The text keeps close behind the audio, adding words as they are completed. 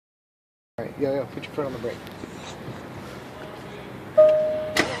Yeah, put your foot on the brake.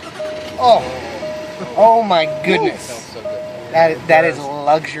 Oh! Oh my goodness. So good. That is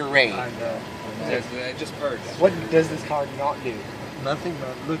luxury. I know. I just heard. What does this car not do? Nothing,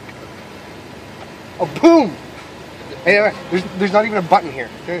 man. Look. Oh, boom! Hey, there's not even a button here.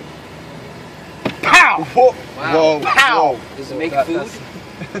 Okay. Pow! Whoa! Wow. Whoa! Pow! Does it make food? Does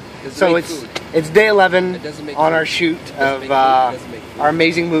it So make it's food? it's day 11 It doesn't make on food. our shoot Doesn't of make food. Doesn't make food. our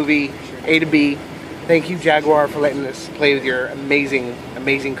amazing movie A to B. Thank you, Jaguar, for letting us play with your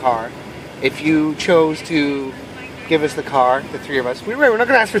amazing car. If you chose to give us the car, the three of us, we're not going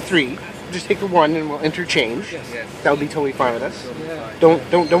to ask for three. Just take the one and we'll interchange. Yes. That would be totally fine with us. Yeah.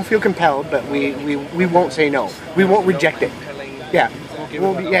 Don't feel compelled, but we won't say no. We won't reject it. Yeah.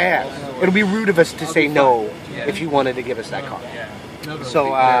 Yeah. It'll be rude of us to say no if you wanted to give us that car. So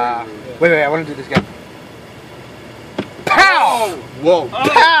wait, I want to do this again. Pow! Whoa!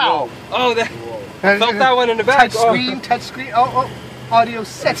 Pow! Oh, that felt that one in the back. Touch screen. Oh, audio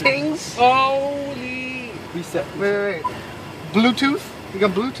settings. Holy! Reset. Wait. Bluetooth. You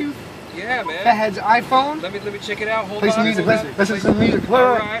got Bluetooth? Yeah, man. Fahead's iPhone. Let me check it out. Hold Play on. some music. hold on. Listen to some music.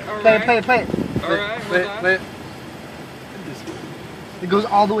 Alright. Play it. All right, Play hold it. on. It goes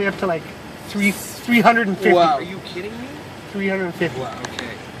all the way up to like 350. Wow. Are you kidding me? 350. Wow. Okay.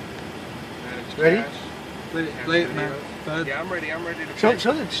 Ready? Play it, man. Yeah, I'm ready to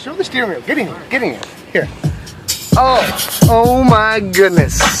Show the steering wheel. Getting it. Here. Oh my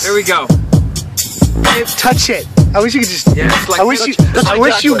goodness. There we go. Touch it. I wish you could just. Yeah, it's like I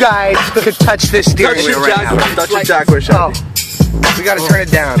wish you guys could touch this steering wheel right now. Touch your Jaguar, Shadi. We gotta turn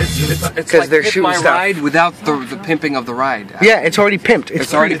it down because they're shooting my stuff. ride without the pimping of the ride. Yeah, it's already pimped.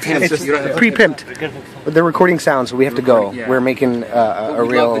 It's already pimped. It's You don't have to- pre-pimped. They're recording sound, so we have to go. Yeah. We're making a We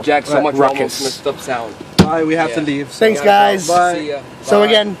real love the Jag so much we almost ruckus. messed up sound. Bye, we have to Yeah. leave. Thanks, guys. Bye. See ya. So Bye.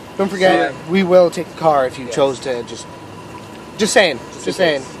 again, don't forget, See we will take the car if you chose to just saying.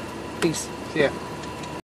 Peace. See ya.